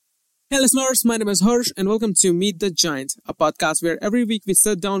Hey listeners, my name is Harsh and welcome to Meet the Giant, a podcast where every week we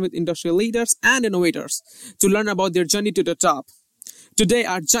sit down with industrial leaders and innovators to learn about their journey to the top. Today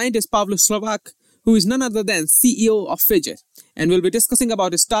our giant is Pavlo Shlapak, who is none other than CEO of Fidget, and we'll be discussing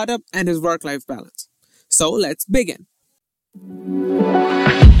about his startup and his work-life balance. So let's begin.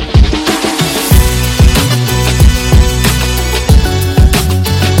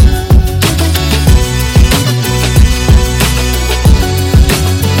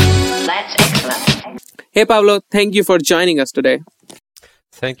 Hey Pablo, thank you for joining us today.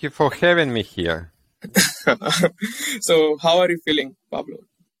 Thank you for having me here. So, how are you feeling, Pablo?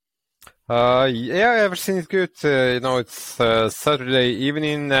 Everything is good. It's Saturday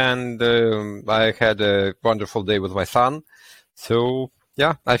evening and I had a wonderful day with my son. So,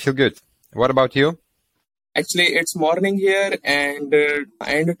 yeah, I feel good. What about you? Actually, it's morning here and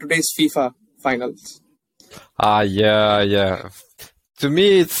today's FIFA finals. Yeah. To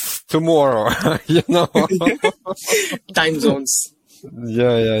me, it's tomorrow, Time zones.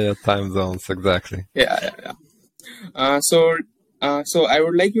 Yeah, time zones, exactly. Yeah. So I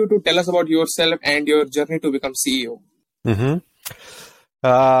would like you to tell us about yourself and your journey to become CEO. Mm-hmm.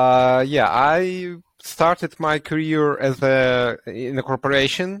 I started my career in a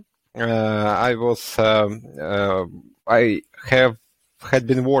corporation. I had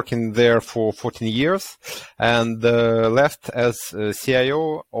been working there for 14 years and left as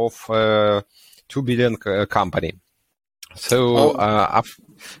CIO of a $2 billion company. So,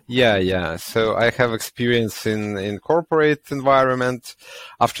 So I have experience in corporate environment.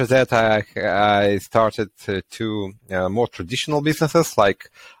 After that, I started to more traditional businesses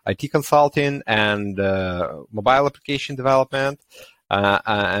like IT consulting and mobile application development.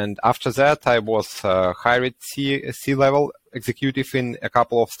 And after that, I was hired C-level executive in a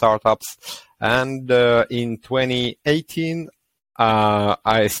couple of startups. And in 2018,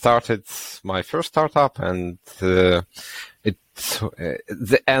 I started my first startup, and it's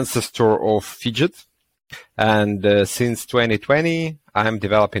the ancestor of Fidget. And since 2020, I'm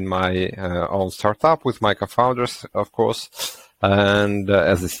developing my own startup with my co-founders, of course, and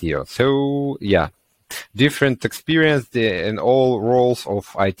as a CEO. So, yeah. Different experience in all roles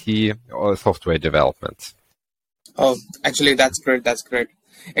of IT or software development. Oh, actually, that's great.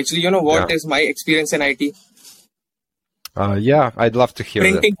 Actually, you know what is my experience in IT? I'd love to hear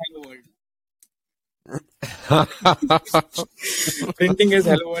Printing Hello World. Printing is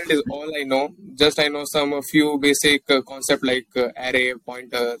Hello World is all I know. I know a few basic concepts like array,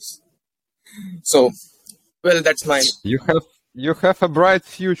 pointers. So, well, that's mine. You have a bright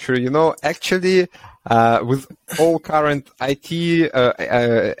future, actually, with all current IT,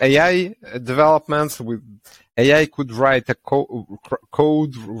 AI developments, with AI could write a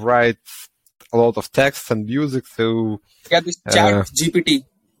code, write a lot of text and music. So this chat GPT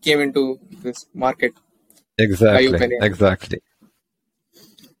came into this market. Exactly.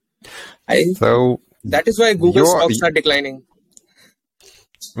 That is why Google stocks are declining.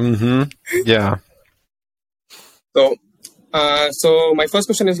 Mm-hmm. Yeah. So my first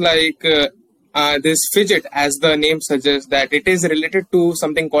question is this Fidget, as the name suggests, that it is related to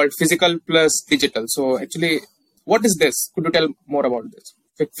something called physical plus digital. So actually, what is this? Could you tell more about this?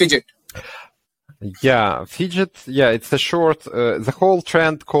 Fidget. Yeah, Fidget. Yeah, it's a short, the whole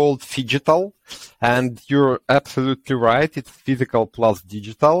trend called Fidgetal. And you're absolutely right. It's physical plus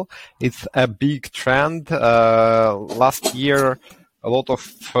digital. It's a big trend. Last year, a lot of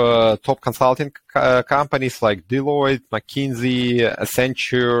top consulting companies like Deloitte, McKinsey,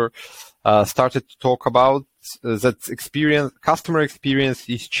 Accenture started to talk about that customer experience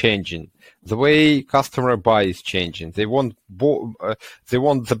is changing. The way customer buy is changing. They want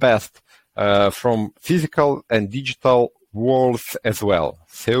the best from physical and digital worlds as well.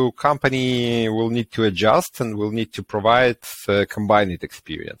 So company will need to adjust and will need to provide a combined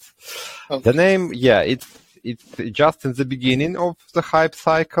experience. Okay. The name, it's just in the beginning of the hype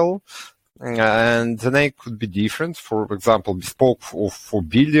cycle, and the name could be different. For example, bespoke for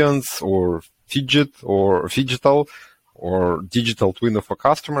billions, or Fidget, or Fidgetal, or digital twin of a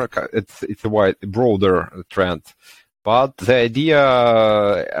customer. It's a broader trend, but the idea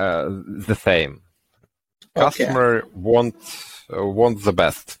the same. Okay. Customer wants the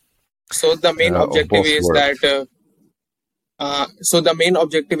best. So the main objective is that. So the main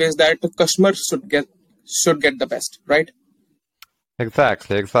objective is that the customer should get the best, right?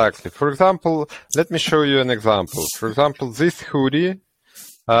 Exactly. For example, let me show you an example. For example, this hoodie,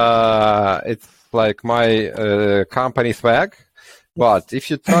 it's like my company swag, but if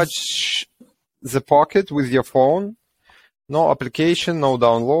you touch the pocket with your phone, no application, no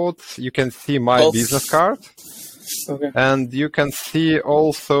downloads, you can see my business card. Okay. And you can see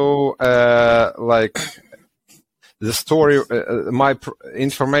also like the story,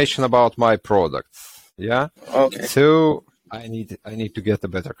 information about my products. Yeah. Okay. So I need to get a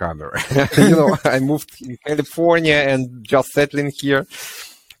better camera. I moved in California and just settling here.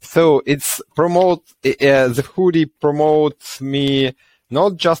 So the hoodie promotes me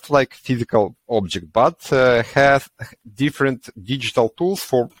not just like physical object, but has different digital tools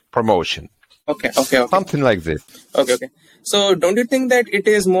for promotion. Okay. Something like this. Okay. So don't you think that it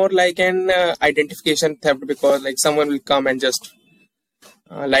is more like an identification theft, because like someone will come and just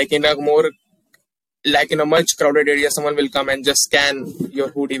like in a much crowded area, someone will come and just scan your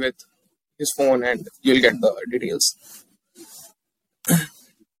hoodie with his phone and you'll get the details.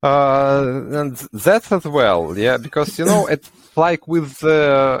 And that as well, yeah, because it's like with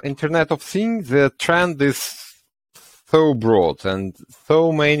the Internet of Things, the trend is so broad and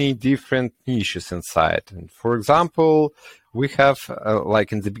so many different niches inside. And for example, we have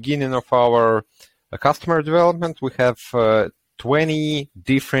like in the beginning of our customer development, we have 20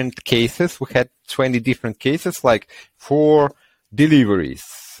 different cases. We had 20 different cases, like for deliveries.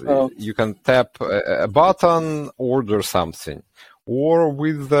 Oh. You can tap a button, order something, or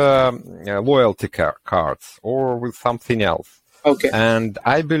with loyalty cards, or with something else. Okay. And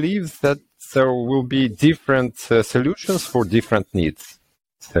I believe that there will be different solutions for different needs.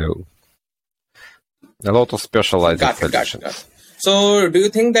 So a lot of specialized solutions. Got it. So do you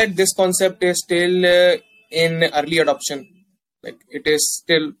think that this concept is still in early adoption? Like it is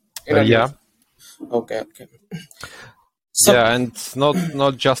still in early Yeah. Okay. Yeah, and it's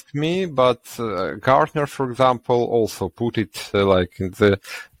not just me, but Gartner, for example, also put it like in the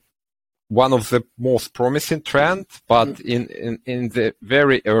one of the most promising trends, but in the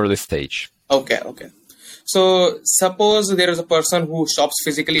very early stage. Okay. So suppose there is a person who shops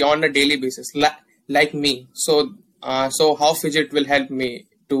physically on a daily basis, like me. So how Fidget will help me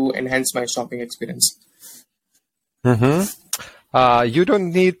to enhance my shopping experience? You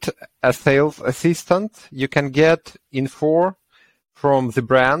don't need a sales assistant. You can get info from the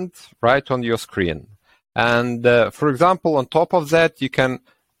brand right on your screen. And for example, on top of that, you can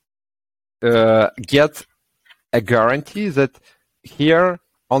get a guarantee that here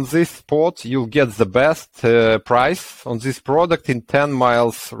on this spot, you'll get the best price on this product in 10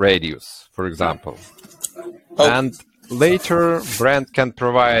 miles radius, for example. Oh. And later, brand can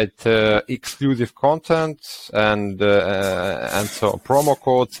provide exclusive content and so promo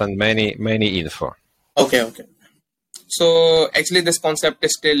codes and many info. Okay. So actually, this concept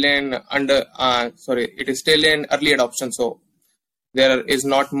is still in it is still in early adoption. So there is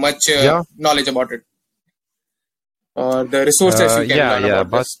not much knowledge about it, or the resources you can learn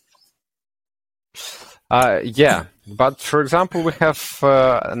about this. But for example, we have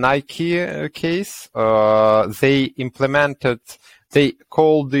Nike case. They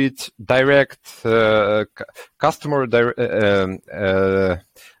called it direct customer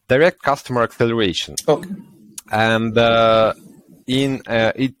acceleration. Okay. And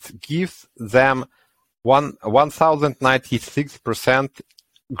it gives them 1,096%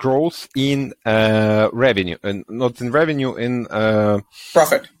 growth in revenue, and not in revenue, in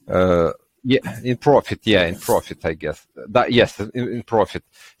profit. In profit, I guess. In profit.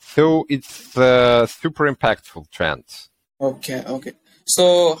 So it's a super impactful trend. Okay.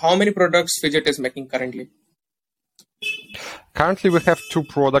 So how many products Fidget is making currently? Currently, we have 2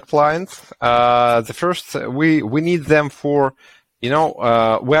 product lines. The first, we need them for,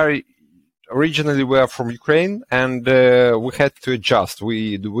 originally we are from Ukraine, and we had to adjust.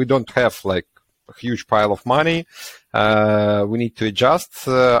 We don't have like a huge pile of money. We need to adjust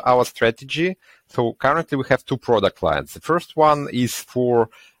our strategy. So currently we have 2 product lines. The first one is for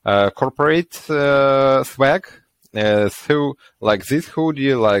corporate swag. So like this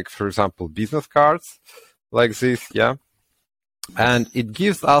hoodie, like for example, business cards, like this, yeah. And it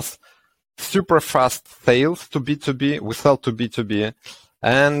gives us super fast sales to B2B. We sell to B2B.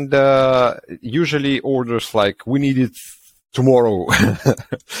 And usually orders like, we need it tomorrow.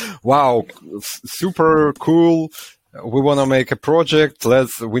 Wow, super cool. We want to make a project.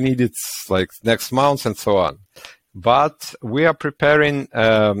 We need it like next month and so on. But we are preparing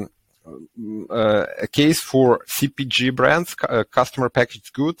a case for CPG brands, customer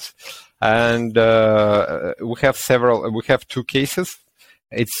packaged goods. And we have 2 cases.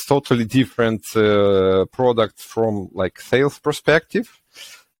 It's totally different products from like sales perspective.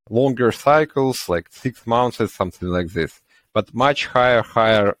 Longer cycles, like 6 months or something like this, but much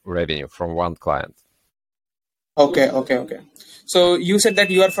higher revenue from one client. Okay. So you said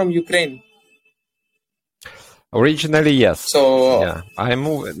that you are from Ukraine. Originally, yes. So Yeah, I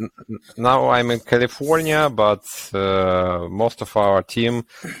moved. Now I'm in California, but most of our team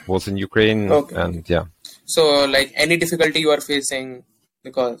was in Ukraine, okay. and yeah. So like any difficulty you are facing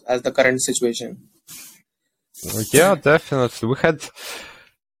because as the current situation. Yeah, definitely.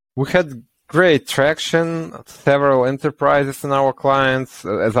 We had great traction, several enterprises in our clients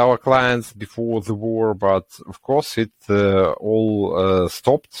as our clients before the war, but of course it all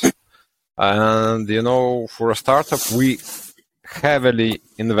stopped. And for a startup, we heavily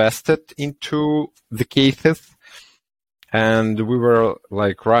invested into the cases, and we were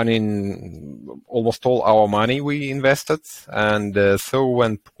like running almost all our money we invested. And so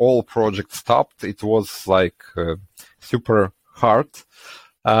when all projects stopped, it was like super hard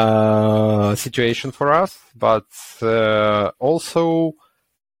situation for us. But also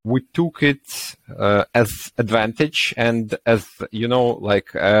we took it as advantage and as,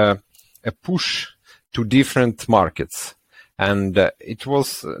 like a push to different markets. And it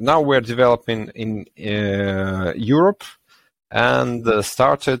was, now we're developing in Europe, and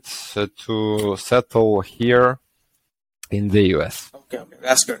started to settle here in the US. Okay,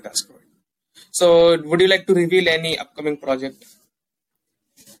 that's good. That's good. So, would you like to reveal any upcoming project?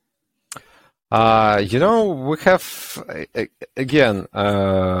 We have, again,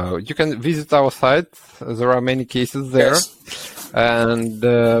 you can visit our site. There are many cases there. Yes. And,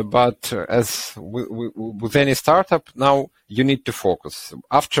 but as with any startup, now you need to focus.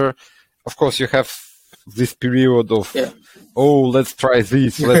 After, of course, you have this period of, let's try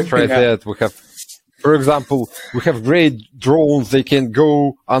this, let's try that. We have, for example, we have great drones. They can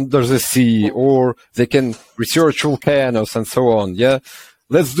go under the sea, or they can research volcanoes and so on. Yeah.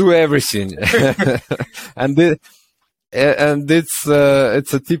 Let's do everything. and it's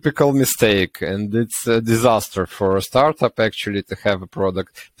a typical mistake, and it's a disaster for a startup actually to have a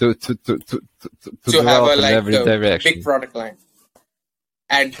product to develop have in every direction. Big product line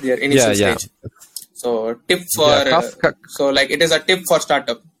at their initial stage. So tip for so like it is a tip for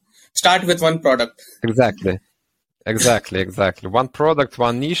startup. Start with one product. Exactly. One product,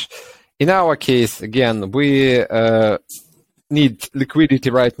 one niche. In our case, again, we need liquidity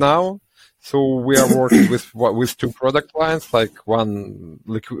right now, so we are working with two product lines, like one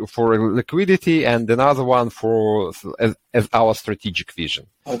for liquidity and another one for as our strategic vision.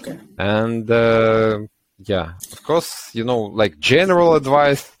 Okay. And of course, like general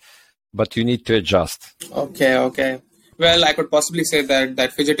advice, but you need to adjust. Okay. Well, I could possibly say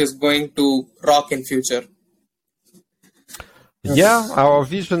that Fidget is going to rock in future. Yeah, our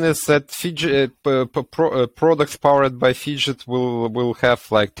vision is that Fidget products powered by Fidget will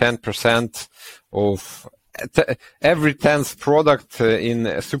have like 10% of every 10th product in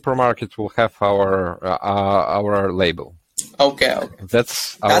a supermarket will have our label. Okay.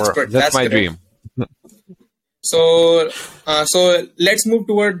 That's my dream. So let's move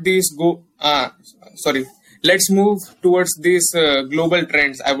toward these Let's move towards these global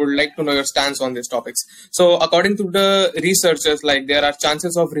trends. I would like to know your stance on these topics. So according to the researchers, like there are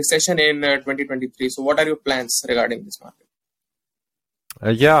chances of recession in 2023. So what are your plans regarding this market?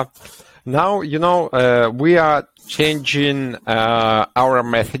 Now, we are changing our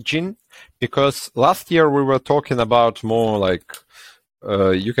messaging, because last year we were talking about more like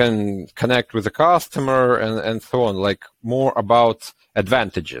you can connect with the customer and so on, like more about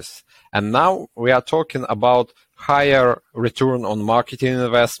advantages. And now we are talking about higher return on marketing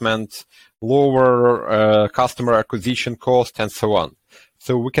investment, lower customer acquisition cost, and so on.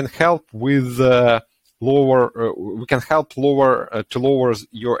 So we can help with lower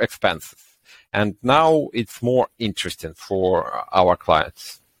your expenses. And now it's more interesting for our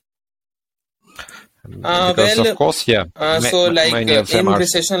clients. Because of course, in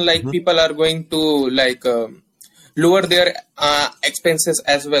recession, people are going to lower their expenses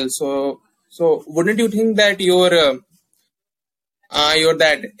as well. So wouldn't you think that your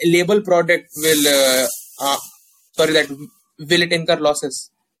that label product will will it incur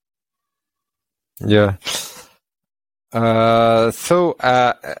losses? Yeah. So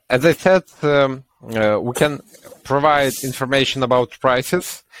as I said, we can provide information about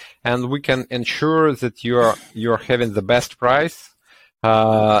prices, and we can ensure that you're having the best price.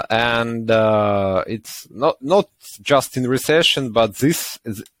 And it's not just in recession, but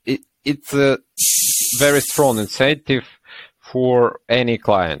it's a very strong incentive for any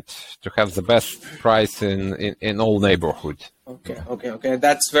client to have the best price in all neighborhood. Okay.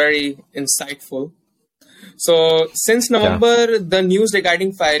 That's very insightful. So since November, the news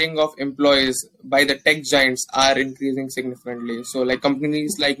regarding firing of employees by the tech giants are increasing significantly. So like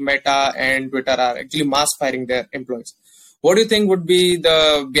companies like Meta and Twitter are actually mass firing their employees. What do you think would be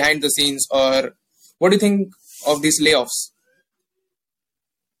the behind the scenes, or what do you think of these layoffs?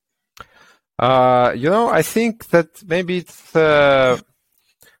 I think that maybe it's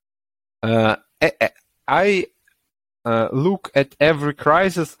I look at every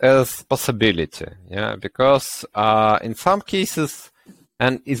crisis as possibility, yeah, because in some cases,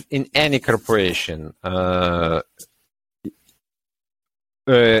 and is in any corporation, you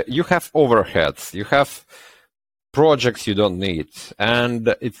have overheads, you have projects you don't need,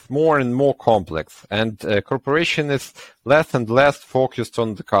 and it's more and more complex, and corporation is less and less focused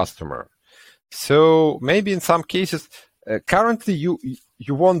on the customer. So maybe in some cases, currently you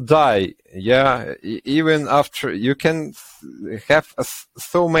won't die, yeah. Even after you can have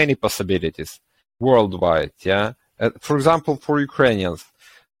so many possibilities worldwide, yeah. For example, for Ukrainians,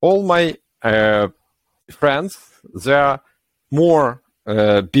 all my friends, they are more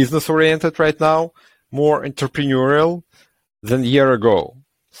business oriented right now, more entrepreneurial than a year ago.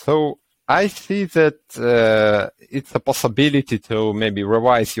 So I see that it's a possibility to maybe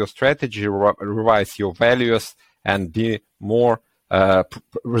revise your strategy, revise your values, and be more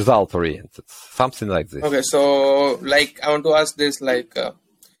result-oriented, something like this. Okay, so like I want to ask this: like,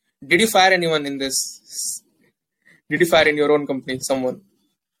 did you fire anyone in this? Did you fire in your own company someone?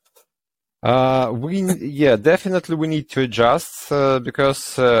 Definitely we need to adjust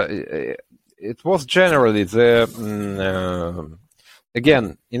because it was generally the.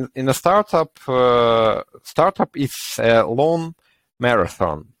 Again, in a startup is a long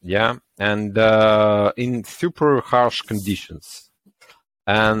marathon, yeah, and in super harsh conditions.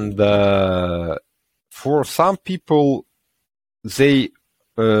 And for some people, they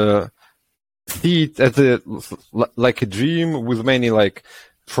see it as like a dream with many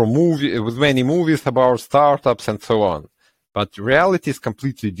with many movies about startups and so on. But reality is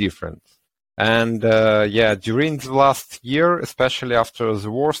completely different. And during the last year, especially after the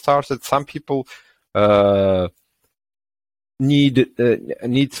war started, some people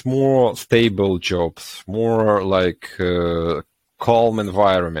needs more stable jobs, more like calm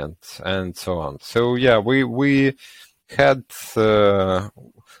environment, and so on. So yeah, we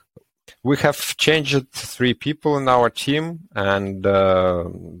have changed 3 people in our team, and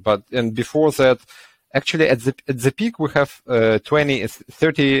before that. Actually, at the peak, we have 30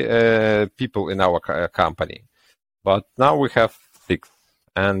 people in our company, but now we have 6,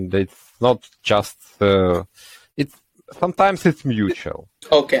 and it's not just. Sometimes it's mutual.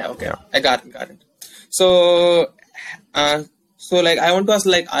 Okay, yeah. I got it. So, like, I want to ask,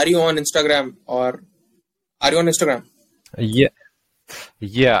 like, are you on Instagram or are you on Instagram?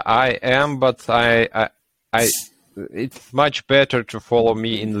 Yeah, I am, but I it's much better to follow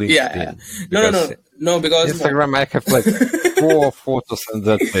me in LinkedIn. Yeah. No, because Instagram I have like 4 photos and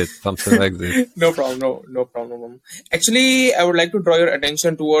that's it, something like this. No problem. Actually, I would like to draw your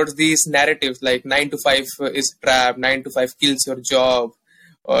attention towards these narratives like 9 to 5 is trap, 9 to 5 kills your job,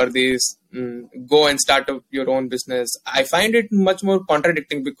 or this go and start up your own business. I find it much more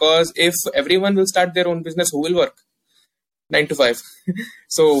contradicting because if everyone will start their own business, who will work 9 to 5?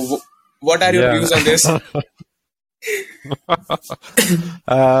 So what are your views on this?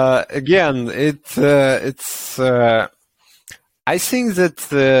 Again, it's. I think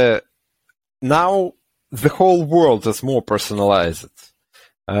that now the whole world is more personalized.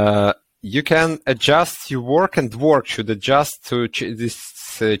 You can adjust your work, and work should adjust to this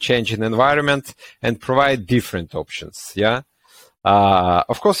change in environment and provide different options. Yeah,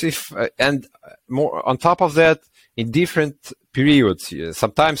 of course. And more on top of that, in different periods,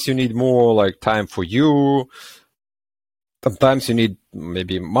 sometimes you need more like time for you. Sometimes you need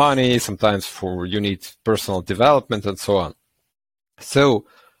maybe money, sometimes you need personal development and so on. So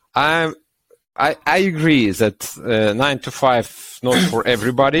I agree that 9 to 5 not for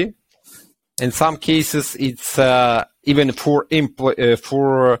everybody. In some cases, it's even for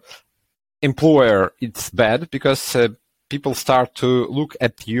employer it's bad because people start to look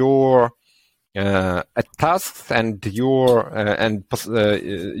at your at tasks and your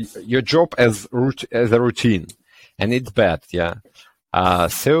job as a routine. And it's bad, yeah.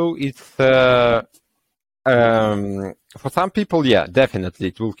 So it's for some people, yeah, definitely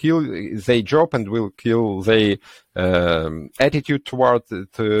it will kill their job and will kill their attitude toward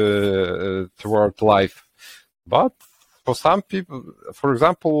life. But for some people, for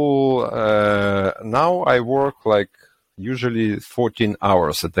example, now I work like usually 14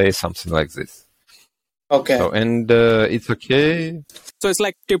 hours a day, something like this. Okay. So, and it's okay. So it's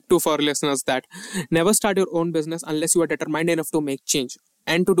like tip 2 for listeners that never start your own business unless you are determined enough to make change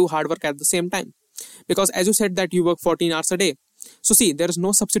and to do hard work at the same time. Because as you said that you work 14 hours a day. So see, there is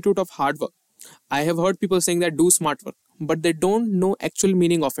no substitute of hard work. I have heard people saying that do smart work, but they don't know actual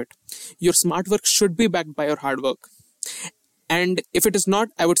meaning of it. Your smart work should be backed by your hard work. And if it is not,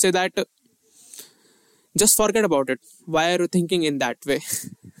 I would say that just forget about it. Why are you thinking in that way?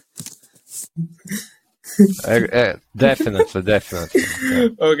 Definitely. Yeah.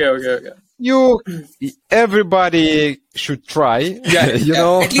 Okay. Everybody should try, you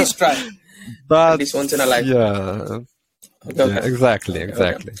know, At least try. but At least once in a life. yeah, exactly.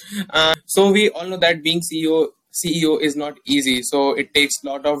 So we all know that being CEO is not easy. So it takes a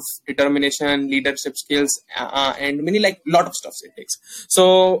lot of determination, leadership skills, and many lot of stuff it takes.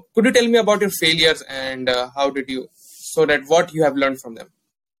 So could you tell me about your failures and how did you, so that what you have learned from them?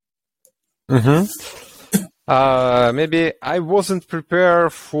 Maybe I wasn't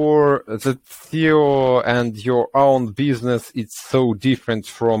prepared for the CEO and your own business. It's so different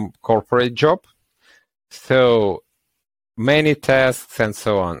from corporate job. So many tasks and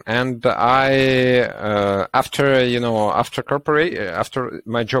so on. And I, after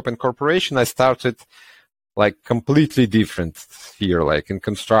my job in corporation, I started like completely different sphere, like in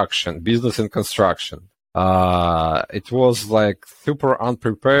construction, business and construction. It was like super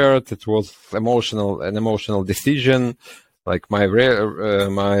unprepared. It was an emotional decision. Like my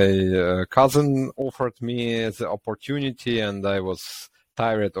cousin offered me the opportunity, and I was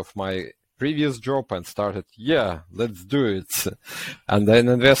tired of my previous job and started, let's do it. And then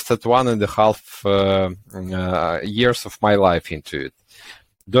invested 1.5 years of my life into it.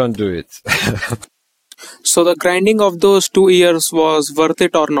 Don't do it. So the grinding of those 2 years was worth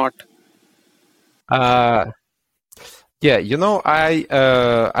it or not? I'm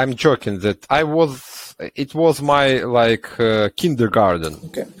joking that it was my kindergarten.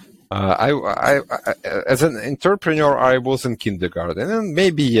 Okay. I as an entrepreneur, I was in kindergarten, and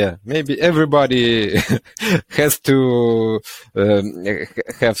maybe everybody has to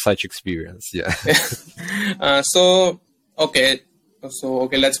have such experience. Yeah. Let's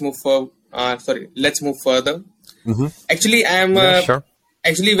move let's move further. Mm-hmm. Actually, I am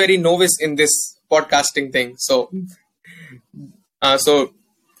actually very novice in this podcasting thing. So.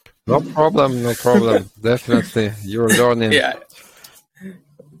 No problem. Definitely, you're learning. Yeah.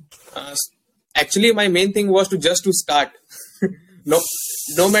 Actually, my main thing was to start. no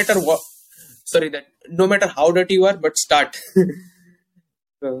matter what. No matter how dirty you are, but start.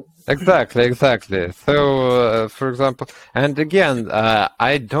 Exactly. So, for example, and again,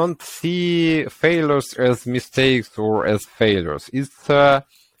 I don't see failures as mistakes or as failures. It's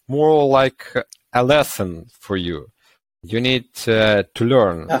more like a lesson for you. You need to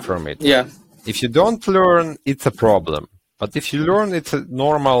learn from it. Yeah. If you don't learn, it's a problem. But if you learn, it's a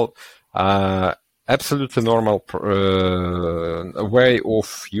normal, absolutely normal way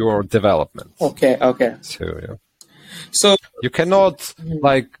of your development. Okay. So you cannot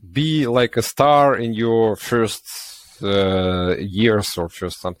be like a star in your first years or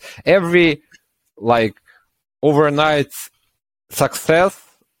first time. Every overnight success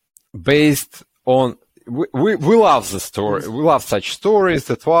based on. We love the story. We love such stories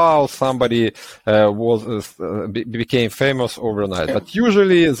that somebody became famous overnight. But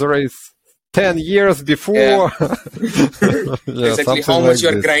usually there is 10 years before. Yeah. Exactly how much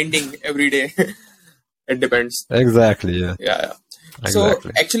you're grinding every day. It depends. Exactly. Yeah. Exactly. So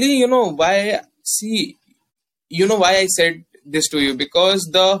actually, why I said this to you, because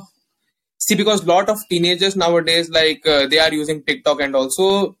because a lot of teenagers nowadays, they are using TikTok, and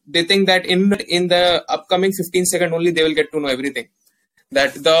also they think that in the upcoming 15 seconds only they will get to know everything.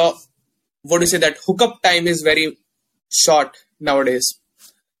 That that hookup time is very short nowadays.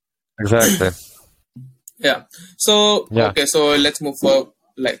 Exactly. Yeah. So okay, so let's move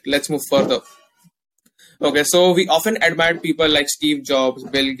further. Okay, so we often admire people like Steve Jobs,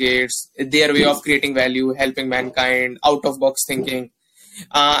 Bill Gates, their way of creating value, helping mankind, out of box thinking.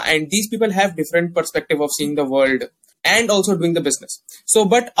 And these people have different perspective of seeing the world and also doing the business. So,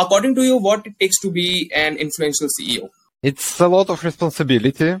 but according to you, what it takes to be an influential CEO? It's a lot of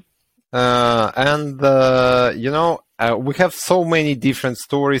responsibility. We have so many different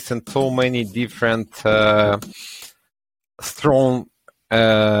stories and so many different strong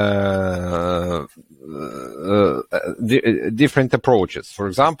different approaches. For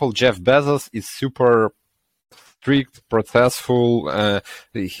example, Jeff Bezos is super strict, processful.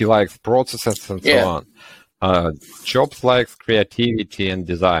 He likes processes and so on. Jobs likes creativity and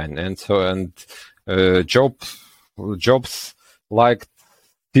design, Jobs like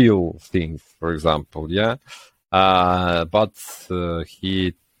steal things, for example. But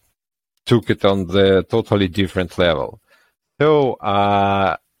he took it on the totally different level. So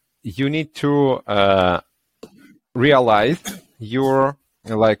you need to realize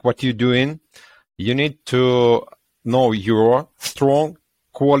what you're doing. You need to know your strong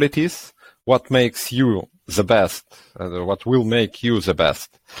qualities, what makes you the best, what will make you the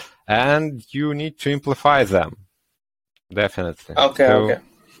best, and you need to amplify them. Definitely. Okay, So okay. there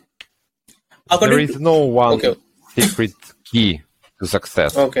According is to no one okay, secret key to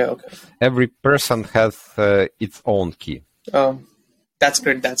success. okay, okay. Every person has its own key. That's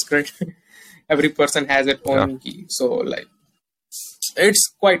great. That's great. Every person has its Yeah. own key, so like it's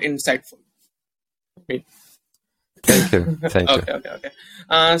quite insightful. I mean, Thank you. Thank you. okay, okay, okay.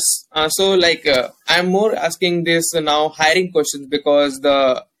 So like I'm more asking this now hiring questions because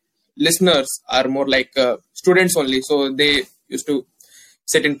the listeners are more like students only, so they used to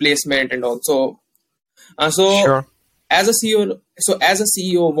sit in placement and all. So Sure. as a CEO,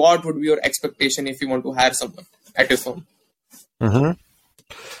 what would be your expectation if you want to hire someone at your firm? Mm-hmm.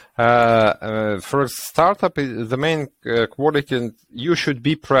 For a startup, the main quality, you should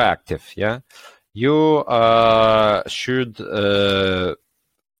be proactive. Yeah, you should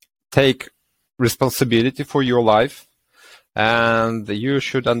take responsibility for your life, and you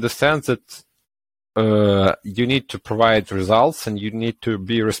should understand that you need to provide results, and you need to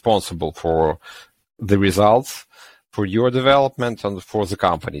be responsible for the results, for your development and for the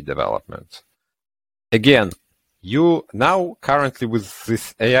company development. Again, you now currently with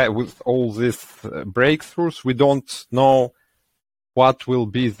this AI, with all these breakthroughs, we don't know what will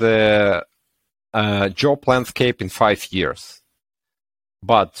be the job landscape in 5 years.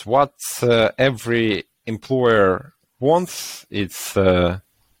 But what every employer wants, it's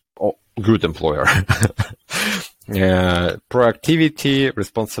good employer. Proactivity,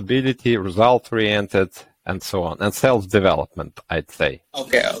 responsibility, result-oriented, and so on, and self-development, I'd say.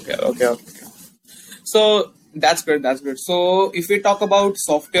 Okay. So that's good. That's good. So if we talk about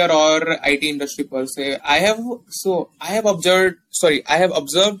software or IT industry per se, I have observed. I have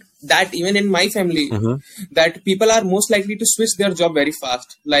observed that even in my family, that people are most likely to switch their job very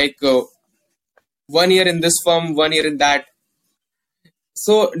fast. Like 1 year in this firm, 1 year in that.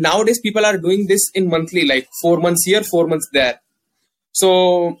 So nowadays people are doing this in monthly, like 4 months here, 4 months there.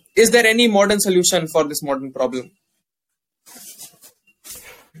 So is there any modern solution for this modern problem?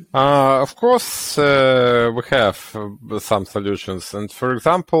 Of course, we have some solutions. And for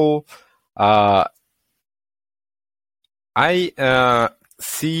example, I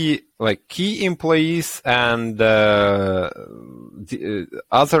see like key employees and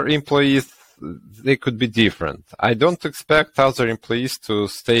other employees, they could be different. I don't expect other employees to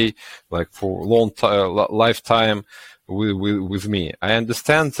stay like for long lifetime with me. I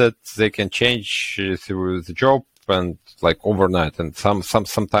understand that they can change through the job and like overnight, and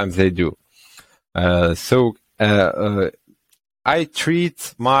sometimes they do. So I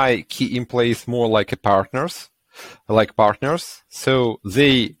treat my key employees more like partners. So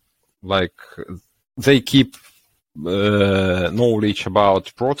they keep knowledge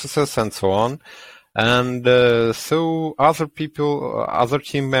about processes and so on, and so other people, other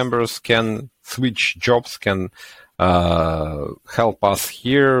team members can switch jobs, can help us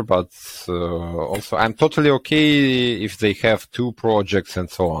here, but also I'm totally okay if they have 2 projects and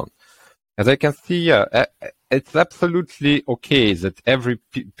so on. As I can see, it's absolutely okay that every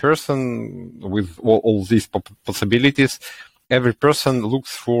person with all these possibilities, every person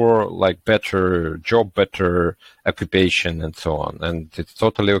looks for like better job, better occupation, and so on, and it's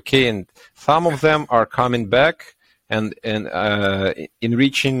totally okay. And some of them are coming back and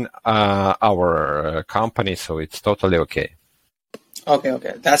enriching our company, so it's totally okay.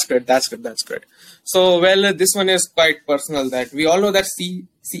 Okay. That's great. So, well, this one is quite personal. That we all know that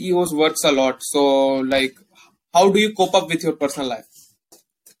CEOs works a lot. So, like, how do you cope up with your personal life?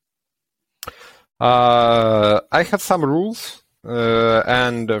 I have some rules,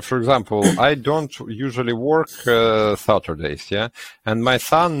 and for example, I don't usually work Saturdays, yeah. And my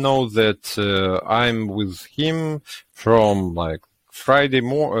son knows that I'm with him from like Friday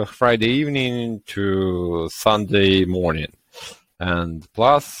evening to Sunday morning. And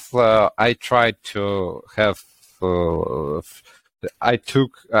plus, I try to have. I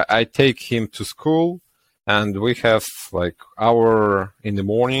take him to school, and we have like hour in the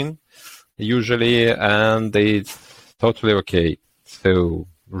morning usually, and it's totally okay. So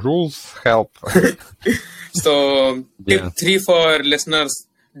rules help. So tip 3 for listeners: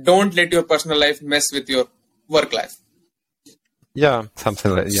 don't let your personal life mess with your work life. Yeah,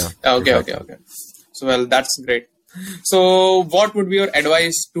 something like Okay. So well, that's great. So, what would be your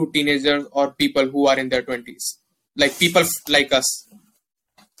advice to teenagers or people who are in their 20s? Like people like us.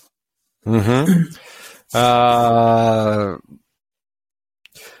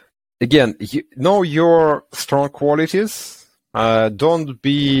 Again, know your strong qualities. Don't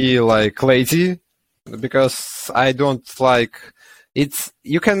be like lazy. because I don't like it's.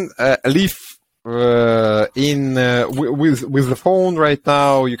 You can live with the phone right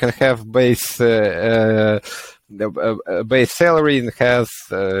now. You can have base base salary and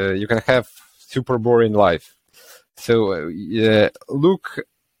you can have super boring life. So look,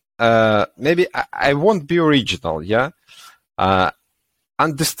 maybe I won't be original. Yeah,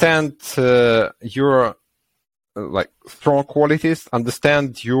 understand your like strong qualities,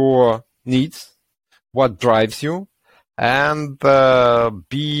 understand your needs, what drives you, and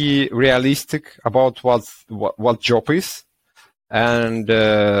be realistic about what job is, and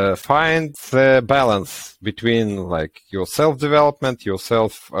find the balance between like your self-development, your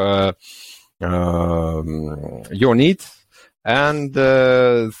needs, and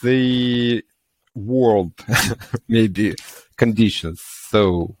the world maybe conditions.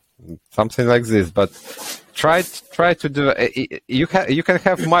 So something like this, but try to do. You can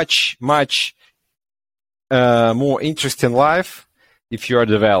have much more interesting life if you are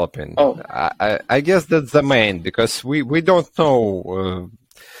developing. Oh. I guess that's the main, because we don't know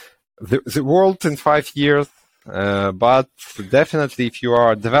the world in 5 years, but definitely if you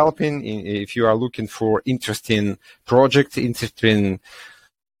are developing, if you are looking for interesting projects, interesting,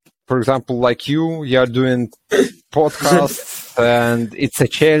 for example, like you are doing podcasts, and it's a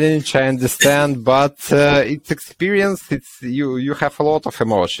challenge, I understand, but it's experience. You have a lot of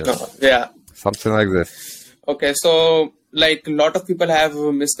emotions. Yeah. Something like this. Okay, so like a lot of people have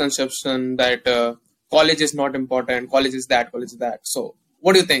a misconception that college is not important, college is that. So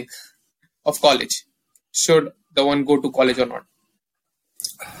what do you think of college? Should the one go to college or not?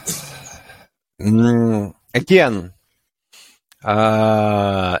 Again,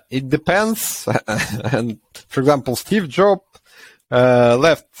 it depends. And for example, Steve Jobs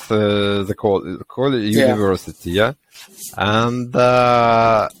left the college university, yeah. And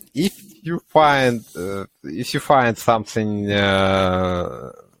if you find something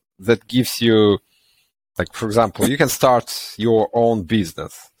that gives you, like for example, you can start your own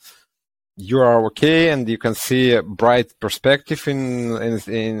business. You are okay, and you can see a bright perspective in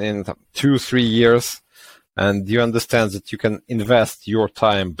 2-3 years. And you understand that you can invest your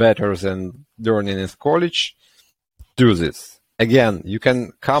time better than learning in college, do this. Again, you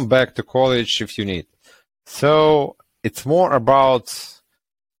can come back to college if you need. So it's more about,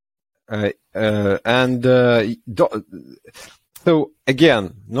 so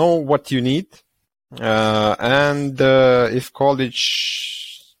again, know what you need, and if college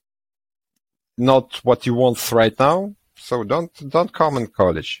not what you want right now, so don't come in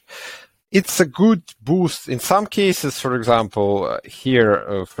college. It's a good boost in some cases. For example,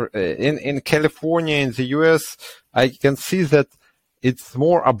 here in California, in the US, I can see that it's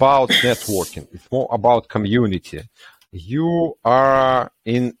more about networking. It's more about community. You are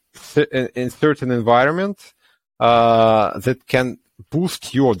in certain environment that can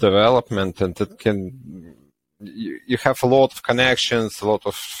boost your development, and that can you have a lot of connections, a lot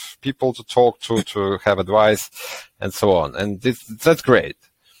of people to talk to have advice, and so on. And that's great.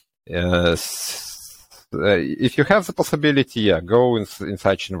 If you have the possibility, go in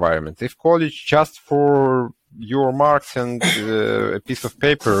such environment. If college just for your marks and a piece of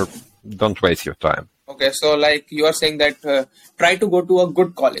paper, don't waste your time. Okay, so like you are saying that try to go to a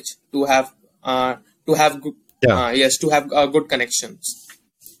good college to have good, to have good connections.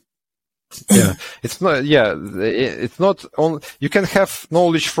 Yeah, it's not. Yeah, it's not on. You can have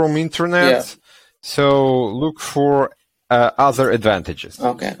knowledge from internet. Yeah. So look for other advantages.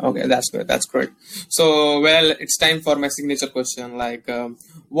 Okay, that's good. That's great. So, well, it's time for my signature question. Like,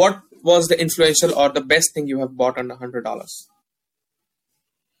 what was the influential or the best thing you have bought under $100?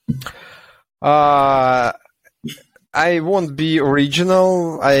 I won't be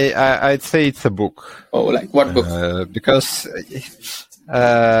original. I'd say it's a book. Oh, like what book? Because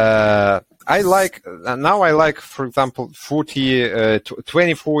I like, for example,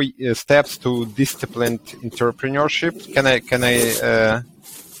 24 steps to disciplined entrepreneurship. Can I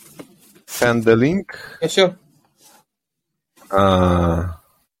send the link? Yeah, sure.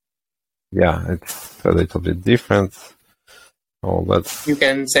 Yeah, it's a little bit different. Oh, that's. You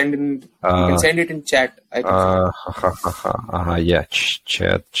can send in. You can send it in chat. Yeah,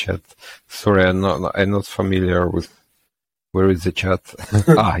 chat. Sorry, I'm not familiar with. Where is the chat?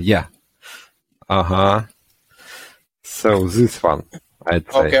 Yeah. So this one, I'd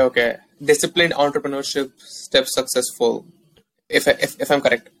say. Okay. Disciplined entrepreneurship steps successful. If I'm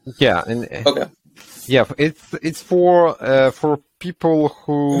correct. Yeah. Okay. Yeah, it's for people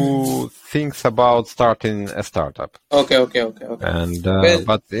who thinks about starting a startup. Okay. And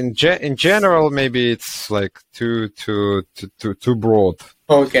but in general, maybe it's like too broad.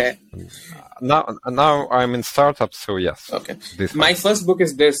 Okay. Now I'm in startup, so yes. Okay. This My one. first book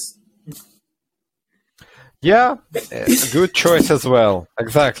is this. Yeah, good choice as well.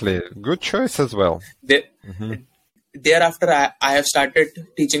 Exactly, good choice as well. The, Hmm. Thereafter, I have started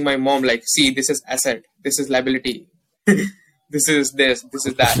teaching my mom, like, see, this is asset, this is liability, this is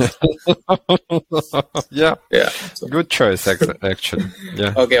that. Yeah, Yeah. So, good choice actually.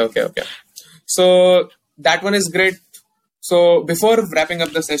 Yeah. okay. So that one is great. So before wrapping up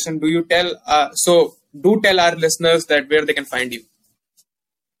the session, do tell our listeners that where they can find you.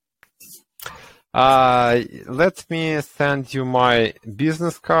 Let me send you my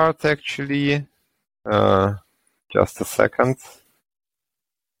business card actually. Just a second.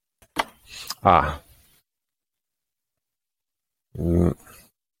 Ah. Mm,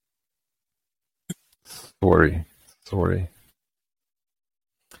 sorry.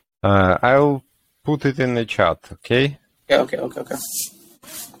 I'll put it in the chat, okay? Yeah, okay.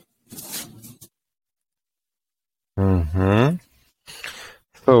 Mm-hmm.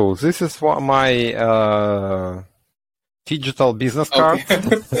 So this is what my digital business card.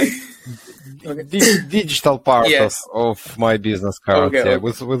 Okay. Okay. Digital part Yes. of my business card, Okay, yeah, okay.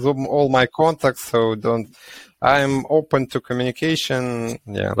 with all my contacts. So I'm open to communication.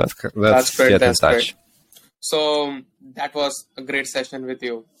 Yeah, let's That's great. get in That's great. touch. So that was a great session with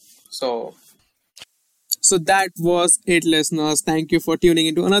you. So that was it, listeners. Thank you for tuning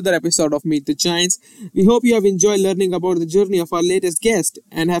into another episode of Meet the Giants. We hope you have enjoyed learning about the journey of our latest guest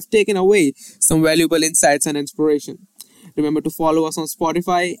and have taken away some valuable insights and inspiration. Remember to follow us on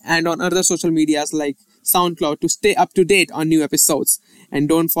Spotify and on other social medias like SoundCloud to stay up to date on new episodes. And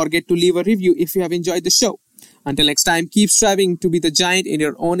don't forget to leave a review if you have enjoyed the show. Until next time, keep striving to be the giant in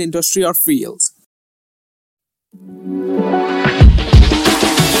your own industry or field.